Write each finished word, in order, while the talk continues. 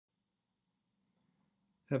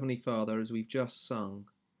Heavenly Father, as we've just sung,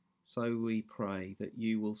 so we pray that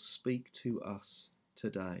you will speak to us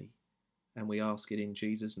today, and we ask it in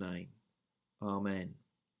Jesus' name. Amen.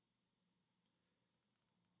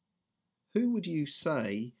 Who would you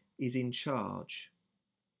say is in charge?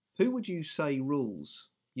 Who would you say rules?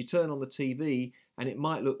 You turn on the TV and it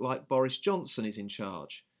might look like Boris Johnson is in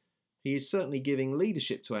charge. He is certainly giving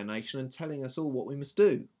leadership to our nation and telling us all what we must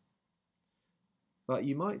do. But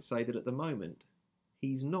you might say that at the moment,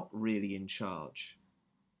 he's not really in charge.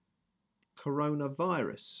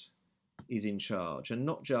 Coronavirus is in charge, and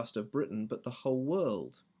not just of Britain, but the whole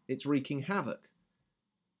world. It's wreaking havoc.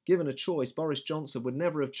 Given a choice, Boris Johnson would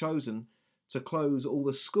never have chosen to close all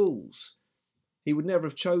the schools. He would never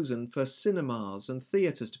have chosen for cinemas and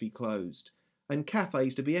theatres to be closed, and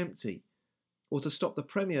cafes to be empty, or to stop the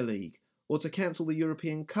Premier League, or to cancel the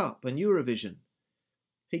European Cup and Eurovision.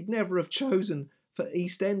 He'd never have chosen for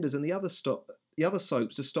EastEnders and the other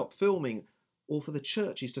soaps to stop filming, or for the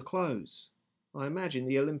churches to close. I imagine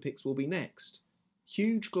the Olympics will be next.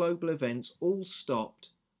 Huge global events all stopped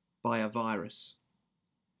by a virus.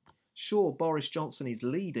 Sure, Boris Johnson is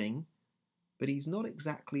leading, but he's not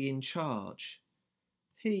exactly in charge.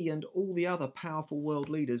 He and all the other powerful world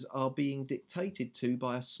leaders are being dictated to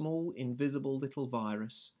by a small, invisible little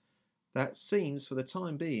virus that seems, for the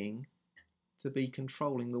time being, to be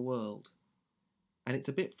controlling the world. And it's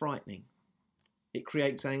a bit frightening. It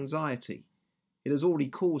creates anxiety. It has already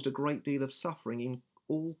caused a great deal of suffering in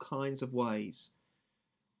all kinds of ways.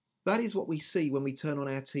 That is what we see when we turn on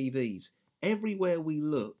our TVs. Everywhere we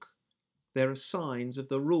look, there are signs of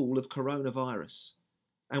the rule of coronavirus,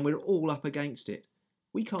 and we're all up against it.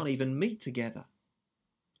 We can't even meet together.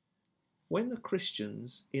 When the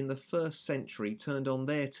Christians in the first century turned on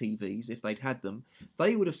their TVs, if they'd had them,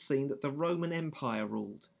 they would have seen that the Roman Empire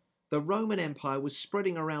ruled. The Roman Empire was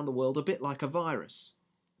spreading around the world a bit like a virus.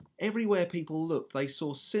 Everywhere people looked, they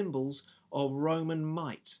saw symbols of Roman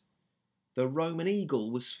might. The Roman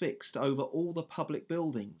eagle was fixed over all the public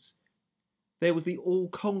buildings. There was the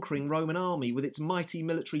all-conquering Roman army with its mighty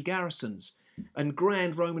military garrisons and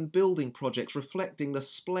grand Roman building projects reflecting the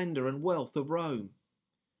splendour and wealth of Rome.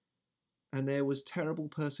 And there was terrible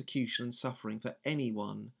persecution and suffering for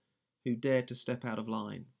anyone who dared to step out of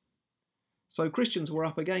line. So Christians were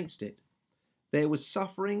up against it. There was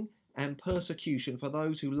suffering and persecution for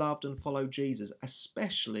those who loved and followed Jesus,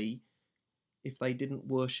 especially if they didn't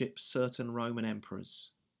worship certain Roman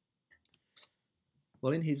emperors.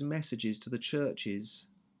 Well, in his messages to the churches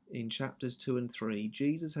in chapters 2 and 3,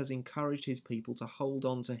 Jesus has encouraged his people to hold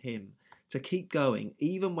on to him, to keep going,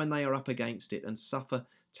 even when they are up against it and suffer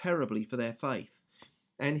terribly for their faith.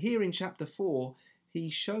 And here in chapter 4, he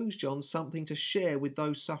shows John something to share with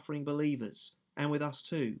those suffering believers, and with us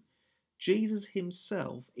too. Jesus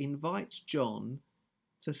himself invites John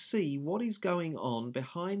to see what is going on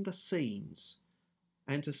behind the scenes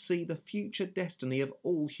and to see the future destiny of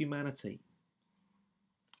all humanity.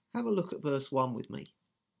 Have a look at verse 1 with me.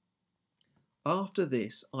 After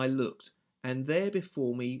this I looked, and there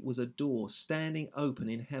before me was a door standing open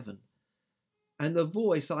in heaven. And the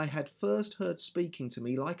voice I had first heard speaking to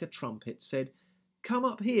me like a trumpet said, "Come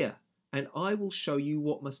up here, and I will show you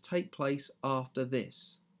what must take place after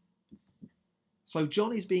this." So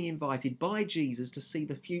John is being invited by Jesus to see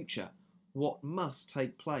the future, what must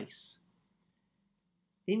take place.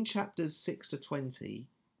 In chapters 6 to 20,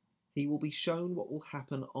 he will be shown what will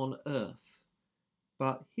happen on earth.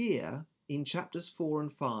 But here, in chapters 4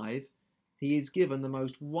 and 5, he is given the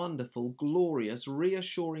most wonderful, glorious,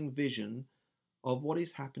 reassuring vision of what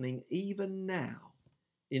is happening even now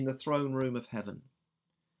in the throne room of heaven.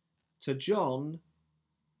 To John,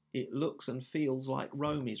 it looks and feels like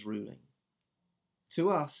Rome is ruling. To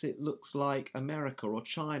us, it looks like America or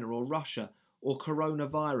China or Russia or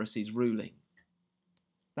coronavirus is ruling.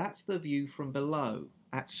 That's the view from below,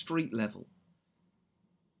 at street level.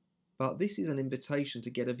 But this is an invitation to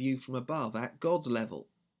get a view from above, at God's level.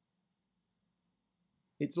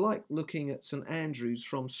 It's like looking at St Andrews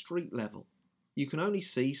from street level. You can only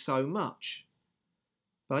see so much.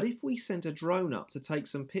 But if we sent a drone up to take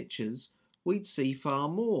some pictures, we'd see far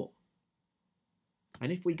more. And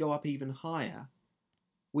if we go up even higher,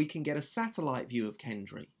 we can get a satellite view of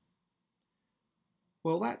Kendry.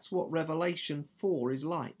 Well, that's what Revelation 4 is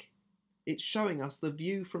like. It's showing us the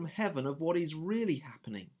view from heaven of what is really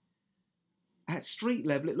happening. At street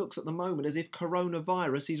level, it looks at the moment as if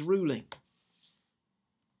coronavirus is ruling.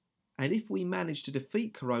 And if we manage to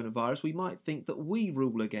defeat coronavirus, we might think that we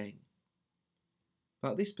rule again.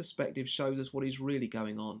 But this perspective shows us what is really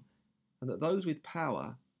going on, and that those with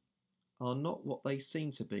power are not what they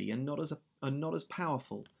seem to be, and not as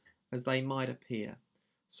powerful as they might appear.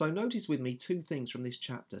 So notice with me two things from this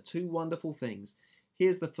chapter, two wonderful things.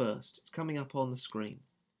 Here's the first. It's coming up on the screen.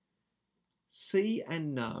 See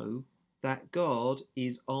and know that God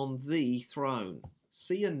is on the throne.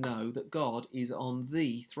 See and know that God is on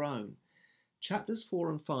the throne. Chapters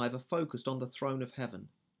 4 and 5 are focused on the throne of heaven.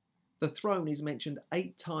 The throne is mentioned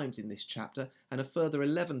 8 times in this chapter and a further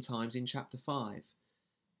 11 times in chapter 5.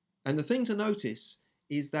 And the thing to notice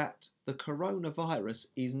is that the coronavirus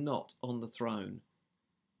is not on the throne,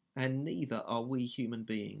 and neither are we human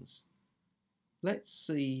beings. Let's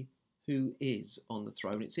see who is on the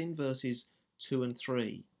throne. It's in verses 2 and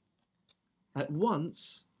 3. At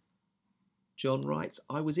once, John writes,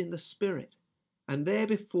 I was in the Spirit, and there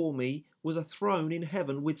before me was a throne in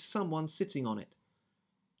heaven with someone sitting on it.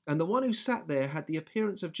 And the one who sat there had the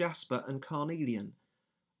appearance of jasper and carnelian.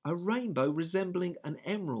 A rainbow resembling an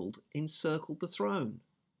emerald encircled the throne.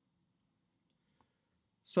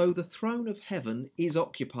 So the throne of heaven is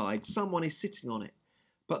occupied, someone is sitting on it,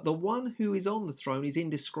 but the one who is on the throne is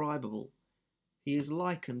indescribable. He is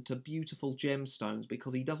likened to beautiful gemstones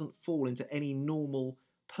because he doesn't fall into any normal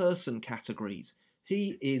person categories.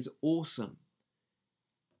 He is awesome.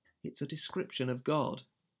 It's a description of God.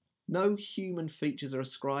 No human features are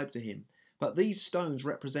ascribed to him, but these stones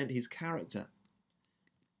represent his character.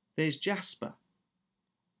 There's jasper,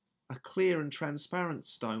 a clear and transparent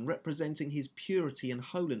stone representing his purity and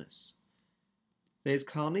holiness. There's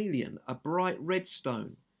carnelian, a bright red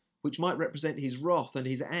stone, which might represent his wrath and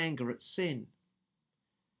his anger at sin.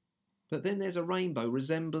 But then there's a rainbow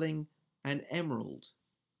resembling an emerald.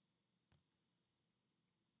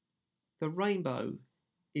 The rainbow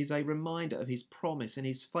is a reminder of his promise and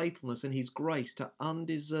his faithfulness and his grace to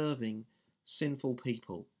undeserving, sinful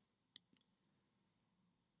people.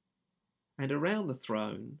 And around the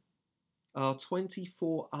throne are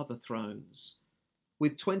 24 other thrones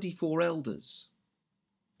with 24 elders.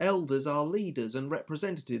 Elders are leaders and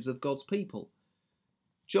representatives of God's people.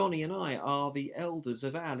 Johnny and I are the elders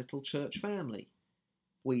of our little church family.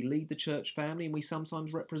 We lead the church family and we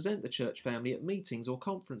sometimes represent the church family at meetings or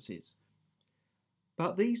conferences.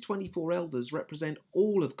 But these 24 elders represent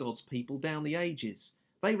all of God's people down the ages.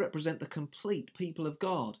 They represent the complete people of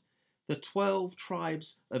God, the 12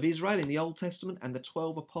 tribes of Israel in the Old Testament and the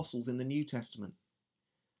 12 apostles in the New Testament.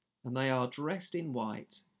 And they are dressed in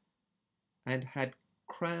white and had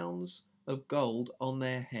crowns of gold on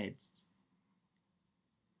their heads.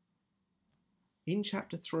 In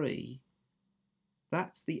chapter 3,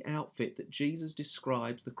 that's the outfit that Jesus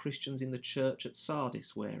describes the Christians in the church at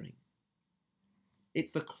Sardis wearing.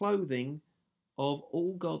 It's the clothing of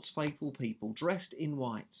all God's faithful people dressed in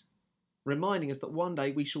white, reminding us that one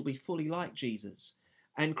day we shall be fully like Jesus,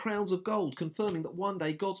 and crowns of gold confirming that one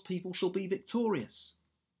day God's people shall be victorious.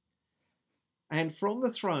 And from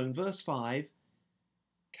the throne, verse 5,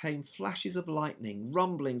 came flashes of lightning,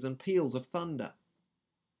 rumblings and peals of thunder.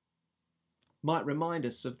 Might remind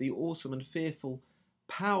us of the awesome and fearful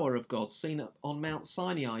power of God seen on Mount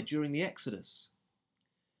Sinai during the Exodus.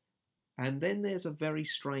 And then there's a very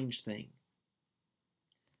strange thing.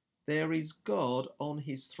 There is God on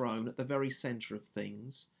his throne at the very centre of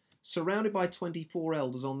things, surrounded by 24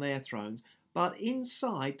 elders on their thrones, but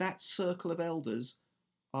inside that circle of elders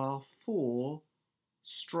are 4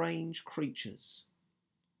 strange creatures.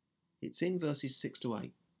 It's in verses 6 to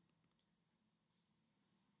 8.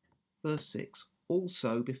 Verse 6,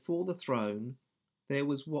 also before the throne there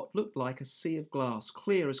was what looked like a sea of glass,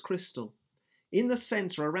 clear as crystal. In the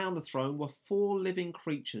centre around the throne were 4 living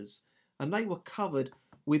creatures, and they were covered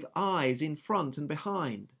with eyes in front and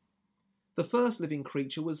behind. The first living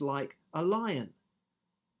creature was like a lion.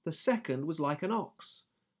 The second was like an ox.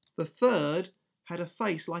 The third had a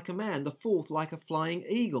face like a man. The fourth like a flying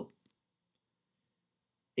eagle.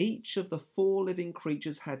 Each of the 4 living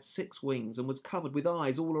creatures had 6 wings and was covered with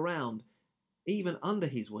eyes all around, even under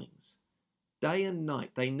his wings. Day and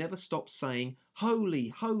night they never stopped saying, Holy,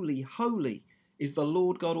 holy, holy is the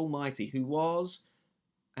Lord God Almighty, who was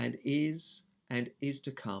and is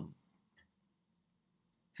to come.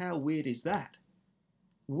 How weird is that?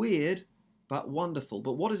 Weird, but wonderful.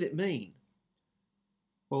 But what does it mean?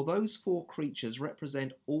 Well, those 4 creatures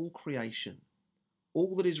represent all creation,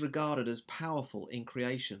 all that is regarded as powerful in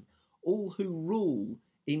creation, all who rule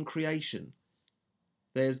in creation.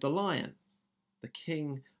 There's the lion, the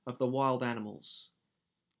king of the wild animals.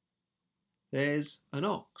 There's an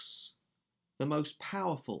ox, the most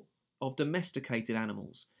powerful of domesticated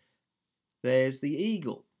animals. There's the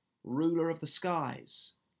eagle, ruler of the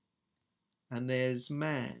skies. And there's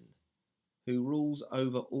man, who rules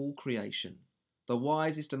over all creation, the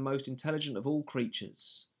wisest and most intelligent of all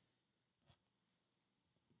creatures.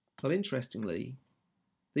 Well, interestingly,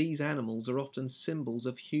 These animals are often symbols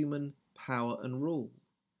of human power and rule.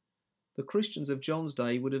 The Christians of John's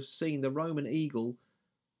day would have seen the Roman eagle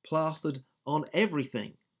plastered on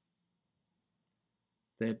everything.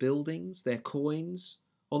 Their buildings, their coins,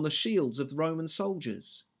 on the shields of Roman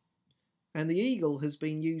soldiers. And the eagle has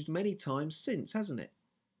been used many times since, hasn't it?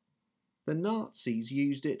 The Nazis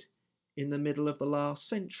used it in the middle of the last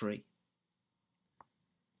century.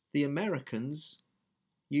 The Americans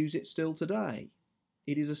use it still today.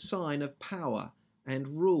 It is a sign of power and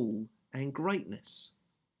rule and greatness.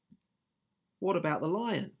 What about the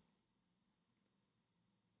lion?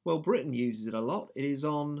 Well, Britain uses it a lot. It is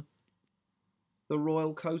on the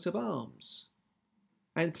royal coat of arms.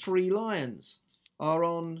 And 3 lions are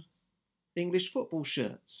on English football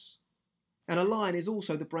shirts. And a lion is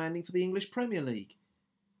also the branding for the English Premier League.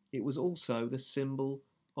 It was also the symbol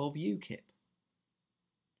of UKIP.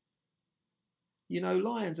 You know,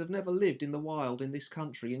 lions have never lived in the wild in this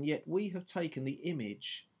country, and yet we have taken the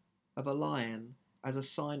image of a lion as a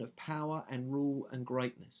sign of power and rule and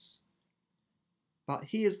greatness. But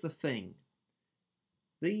here's the thing.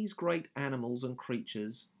 These great animals and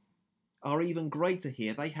creatures are even greater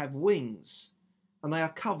here. They have wings and they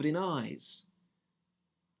are covered in eyes.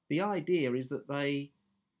 The idea is that they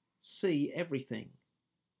see everything,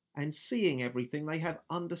 and seeing everything they have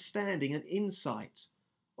understanding and insight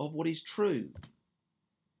of what is true.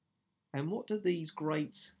 And what do these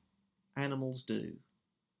great animals do?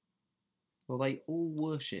 Well, they all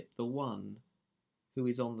worship the one who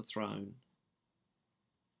is on the throne.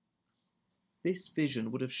 This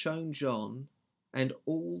vision would have shown John and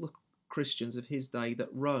all the Christians of his day that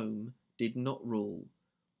Rome did not rule.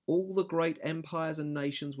 All the great empires and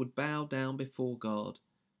nations would bow down before God.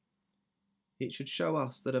 It should show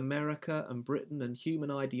us that America and Britain and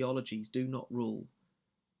human ideologies do not rule.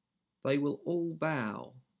 They will all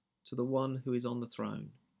bow to the one who is on the throne.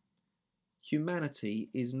 Humanity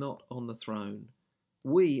is not on the throne.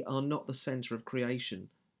 We are not the centre of creation,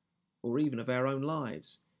 or even of our own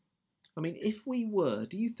lives. I mean, if we were,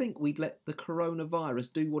 do you think we'd let the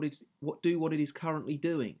coronavirus do what it is currently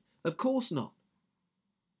doing? Of course not.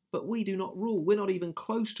 But we do not rule. We're not even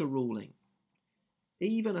close to ruling.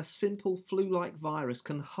 Even a simple flu-like virus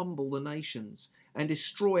can humble the nations and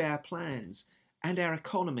destroy our plans and our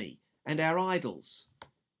economy and our idols.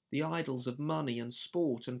 The idols of money and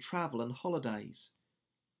sport and travel and holidays.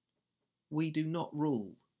 We do not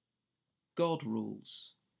rule. God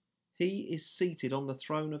rules. He is seated on the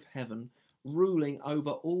throne of heaven, ruling over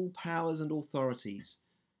all powers and authorities,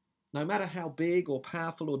 no matter how big or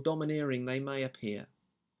powerful or domineering they may appear.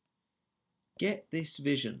 Get this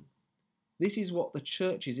vision. This is what the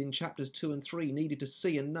churches in chapters 2 and 3 needed to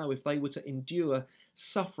see and know if they were to endure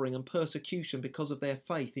suffering and persecution because of their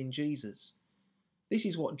faith in Jesus. This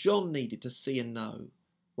is what John needed to see and know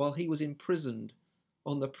while he was imprisoned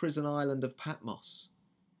on the prison island of Patmos.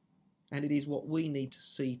 And it is what we need to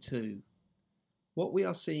see too. What we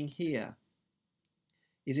are seeing here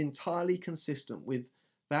is entirely consistent with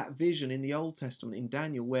that vision in the Old Testament in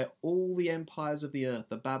Daniel, where all the empires of the earth,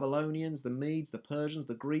 the Babylonians, the Medes, the Persians,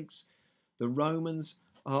 the Greeks, the Romans,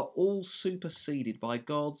 are all superseded by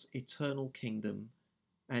God's eternal kingdom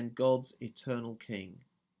and God's eternal king.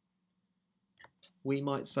 We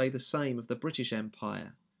might say the same of the British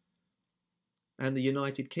Empire and the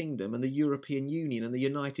United Kingdom and the European Union and the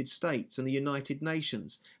United States and the United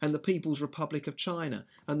Nations and the People's Republic of China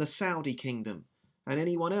and the Saudi Kingdom and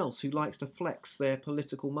anyone else who likes to flex their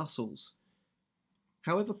political muscles.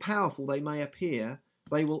 However powerful they may appear,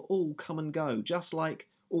 they will all come and go, just like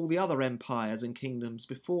all the other empires and kingdoms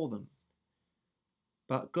before them.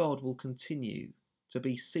 But God will continue to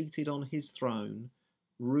be seated on his throne,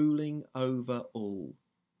 ruling over all.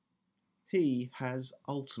 He has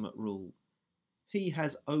ultimate rule. He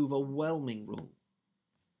has overwhelming rule.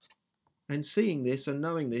 And seeing this and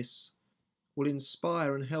knowing this will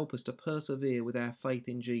inspire and help us to persevere with our faith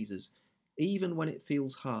in Jesus, even when it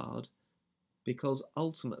feels hard, because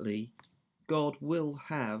ultimately God will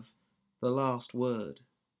have the last word.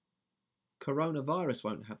 Coronavirus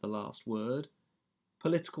won't have the last word.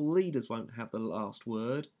 Political leaders won't have the last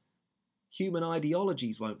word. Human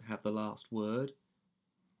ideologies won't have the last word.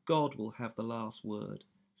 God will have the last word.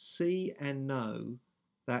 See and know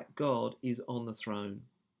that God is on the throne.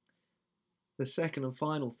 The second and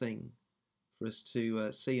final thing for us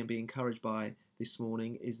to see and be encouraged by this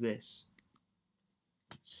morning is this.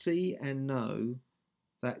 See and know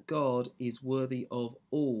that God is worthy of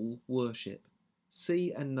all worship.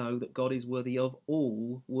 See and know that God is worthy of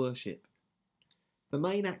all worship. The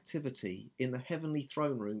main activity in the heavenly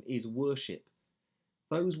throne room is worship.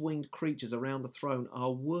 Those winged creatures around the throne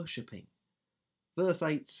are worshipping. Verse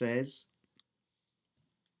 8 says,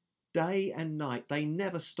 day and night they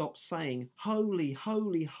never stop saying, holy,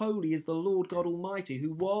 holy, holy is the Lord God Almighty,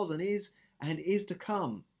 who was and is to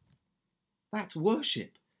come. That's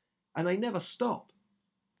worship. And they never stop.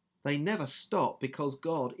 They never stop because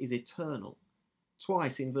God is eternal.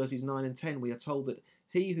 Twice in verses 9 and 10 we are told that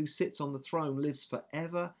he who sits on the throne lives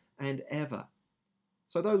forever and ever.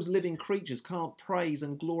 So those living creatures can't praise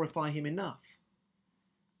and glorify him enough.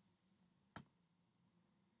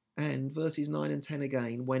 And verses 9 and 10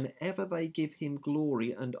 again, whenever they give him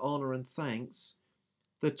glory and honour and thanks,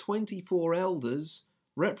 the 24 elders,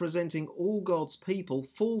 representing all God's people,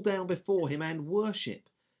 fall down before him and worship.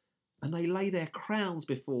 And they lay their crowns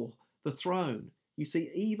before the throne. You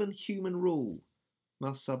see, even human rule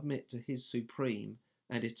must submit to his supreme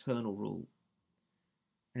and eternal rule.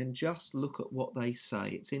 And just look at what they say.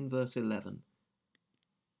 It's in verse 11.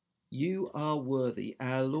 You are worthy,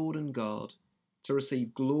 our Lord and God, to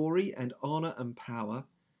receive glory and honour and power,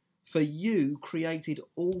 for you created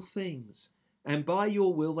all things, and by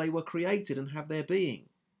your will they were created and have their being.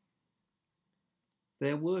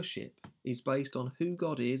 Their worship is based on who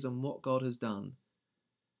God is and what God has done.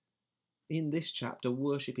 In this chapter,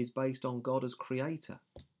 worship is based on God as creator.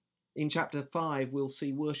 In chapter 5, we'll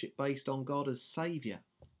see worship based on God as saviour.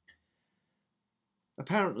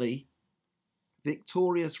 Apparently,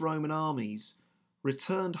 victorious Roman armies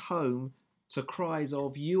returned home to cries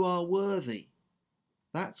of, you are worthy.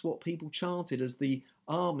 That's what people chanted as the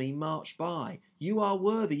army marched by. You are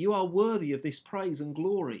worthy of this praise and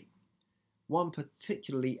glory. One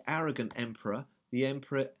particularly arrogant emperor, the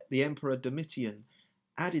Emperor Domitian,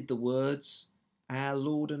 added the words, our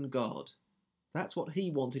Lord and God. That's what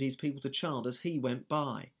he wanted his people to chant as he went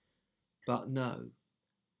by. But no,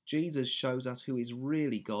 Jesus shows us who is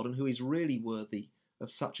really God and who is really worthy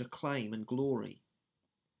of such acclaim and glory.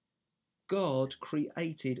 God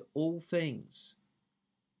created all things,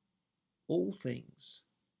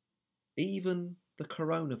 even the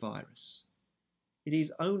coronavirus. It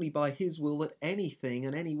is only by his will that anything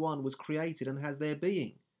and anyone was created and has their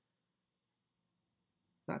being.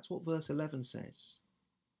 That's what verse 11 says.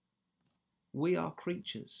 We are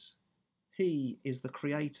creatures. He is the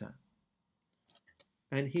creator.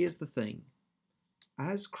 And here's the thing.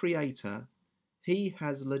 As creator, he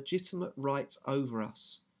has legitimate rights over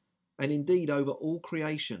us, and indeed over all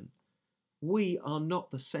creation. We are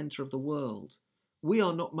not the centre of the world. We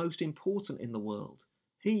are not most important in the world.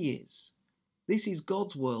 He is. This is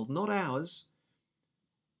God's world, not ours.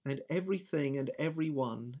 And everything and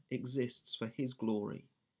everyone exists for his glory.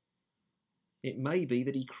 It may be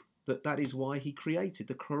that is why he created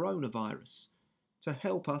the coronavirus, to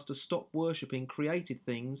help us to stop worshipping created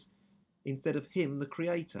things instead of him, the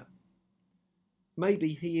creator. Maybe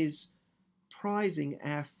he is prizing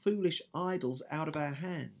our foolish idols out of our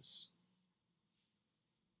hands.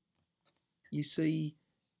 You see,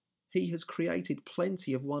 he has created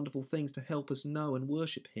plenty of wonderful things to help us know and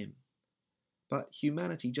worship him. But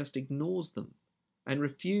humanity just ignores them and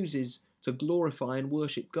refuses to glorify and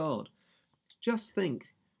worship God. Just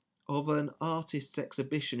think of an artist's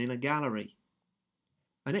exhibition in a gallery.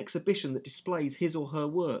 An exhibition that displays his or her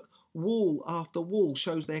work. Wall after wall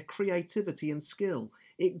shows their creativity and skill.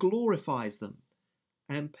 It glorifies them.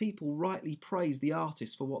 And people rightly praise the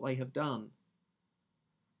artist for what they have done.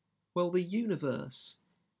 Well, the universe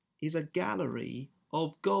is a gallery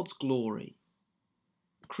of God's glory.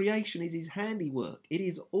 Creation is his handiwork. It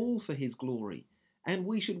is all for his glory, and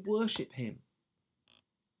we should worship him.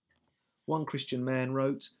 One Christian man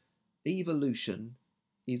wrote, evolution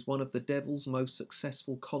is one of the devil's most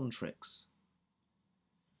successful con tricks.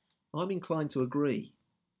 I'm inclined to agree.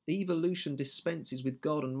 Evolution dispenses with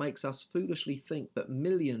God and makes us foolishly think that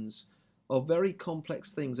millions of very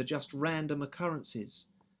complex things are just random occurrences,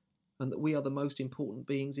 and that we are the most important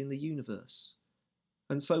beings in the universe.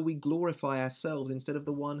 And so we glorify ourselves instead of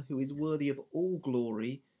the one who is worthy of all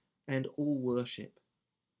glory and all worship.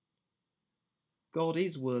 God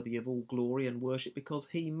is worthy of all glory and worship because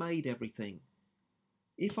he made everything.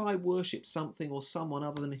 If I worship something or someone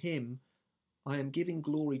other than him, I am giving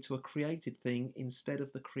glory to a created thing instead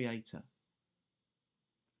of the creator.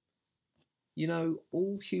 You know,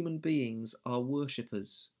 all human beings are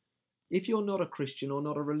worshippers. If you're not a Christian or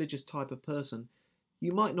not a religious type of person,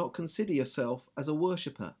 you might not consider yourself as a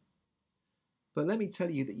worshipper. But let me tell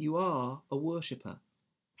you that you are a worshipper.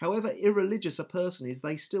 However irreligious a person is,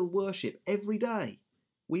 they still worship every day.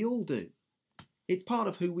 We all do. It's part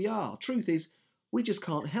of who we are. Truth is, we just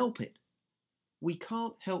can't help it. We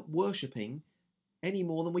can't help worshipping any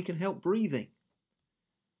more than we can help breathing.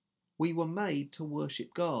 We were made to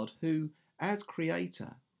worship God, who, as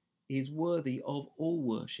creator, is worthy of all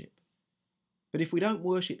worship. But if we don't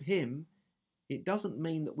worship him, it doesn't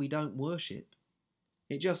mean that we don't worship.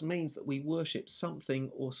 It just means that we worship something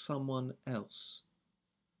or someone else.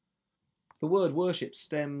 The word worship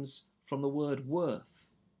stems from the word worth.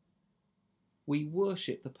 We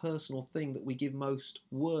worship the personal thing that we give most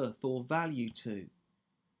worth or value to.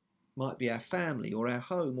 Might be our family or our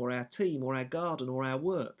home or our team or our garden or our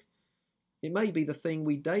work. It may be the thing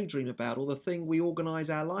we daydream about or the thing we organise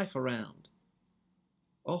our life around.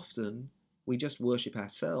 Often we just worship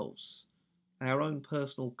ourselves, our own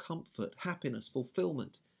personal comfort, happiness,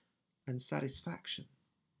 fulfilment and satisfaction.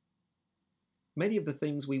 Many of the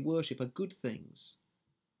things we worship are good things,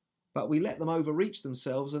 but we let them overreach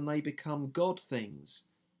themselves and they become God things,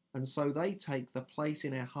 and so they take the place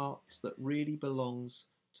in our hearts that really belongs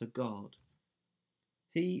to God.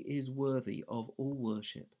 He is worthy of all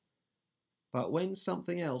worship. But when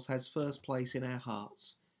something else has first place in our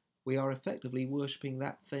hearts, we are effectively worshipping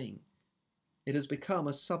that thing. It has become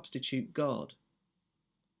a substitute God,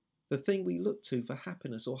 the thing we look to for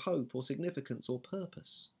happiness or hope or significance or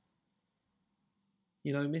purpose.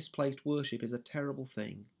 You know, misplaced worship is a terrible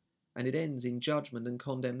thing, and it ends in judgment and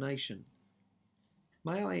condemnation.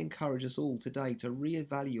 May I encourage us all today to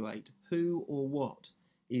re-evaluate who or what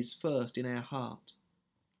is first in our heart.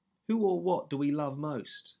 Who or what do we love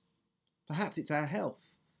most? Perhaps it's our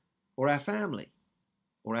health, or our family,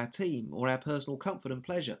 or our team, or our personal comfort and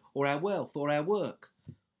pleasure, or our wealth, or our work,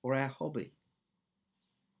 or our hobby.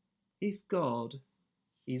 If God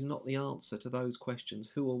is not the answer to those questions,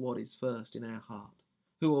 who or what is first in our heart,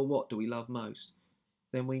 who or what do we love most,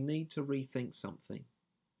 then we need to rethink something.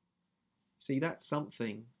 See, that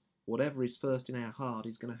something, whatever is first in our heart,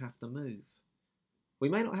 is going to have to move. We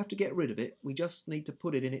may not have to get rid of it, we just need to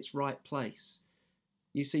put it in its right place.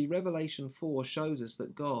 You see, Revelation 4 shows us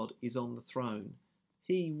that God is on the throne.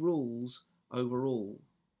 He rules over all.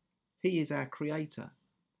 He is our creator.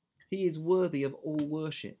 He is worthy of all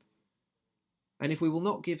worship. And if we will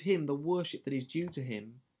not give him the worship that is due to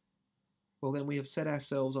him, well, then we have set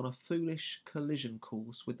ourselves on a foolish collision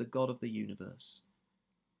course with the God of the universe.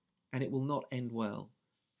 And it will not end well,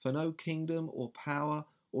 for no kingdom or power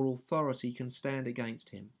or authority can stand against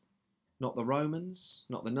him. Not the Romans,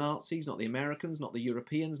 not the Nazis, not the Americans, not the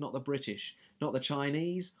Europeans, not the British, not the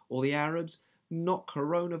Chinese or the Arabs, not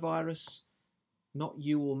coronavirus, not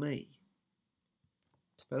you or me.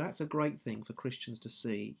 But that's a great thing for Christians to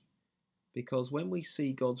see, because when we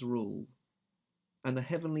see God's rule and the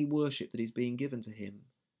heavenly worship that is being given to him,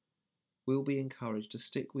 we'll be encouraged to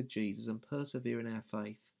stick with Jesus and persevere in our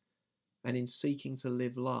faith and in seeking to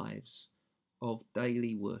live lives of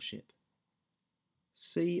daily worship.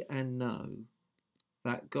 See and know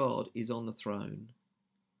that God is on the throne.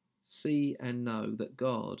 See and know that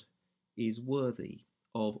God is worthy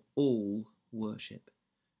of all worship.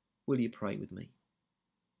 Will you pray with me?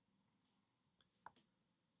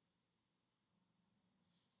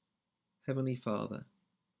 Heavenly Father,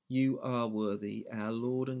 you are worthy, our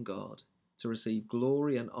Lord and God, to receive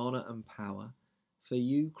glory and honour and power, for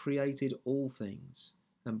you created all things,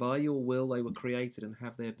 and by your will they were created and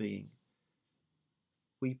have their being.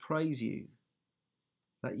 We praise you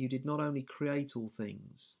that you did not only create all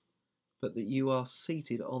things, but that you are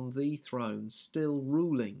seated on the throne, still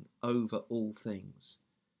ruling over all things.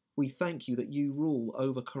 We thank you that you rule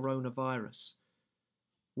over coronavirus.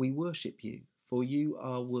 We worship you, for you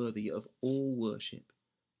are worthy of all worship.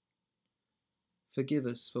 Forgive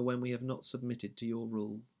us for when we have not submitted to your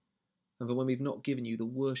rule, and for when we've not given you the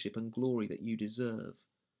worship and glory that you deserve,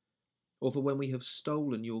 or for when we have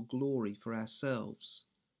stolen your glory for ourselves.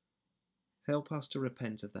 Help us to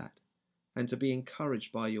repent of that, and to be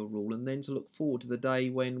encouraged by your rule, and then to look forward to the day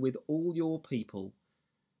when, with all your people,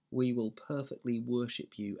 we will perfectly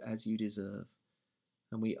worship you as you deserve.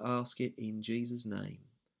 And we ask it in Jesus' name.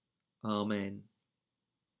 Amen.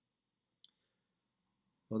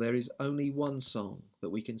 Well, there is only one song that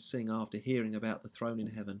we can sing after hearing about the throne in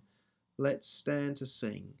heaven. Let's stand to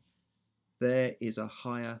sing, There is a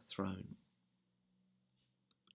Higher Throne.